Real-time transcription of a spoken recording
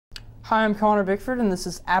Hi, I'm Connor Bickford, and this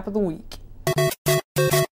is App of the Week.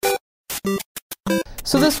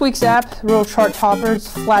 So this week's app, real chart topper,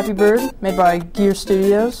 it's Flappy Bird, made by Gear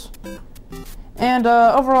Studios. And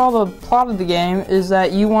overall, the plot of the game is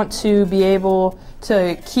that you want to be able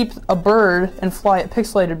to keep a bird in flight, a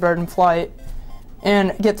pixelated bird in flight,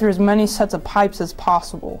 and get through as many sets of pipes as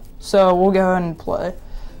possible. So we'll go ahead and play.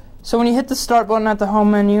 So when you hit the start button at the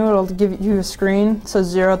home menu, it'll give you a screen. It says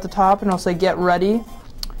 0 at the top, and it'll say get ready.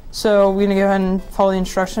 So we're gonna go ahead and follow the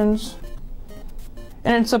instructions.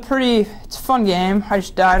 And it's a fun game. I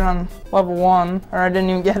just died on level 1, or I didn't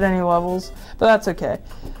even get any levels, but that's okay.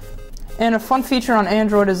 And a fun feature on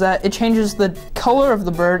Android is that it changes the color of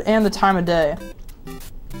the bird and the time of day.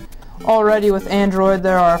 Already with Android,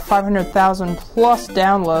 there are 500,000 plus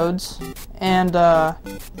downloads, and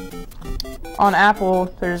on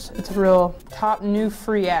Apple, it's a real top new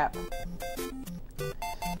free app.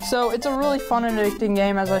 So it's a really fun and addicting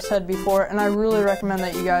game, as I said before, and I really recommend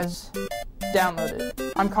that you guys download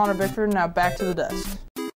it. I'm Connor Bickford, now back to the desk.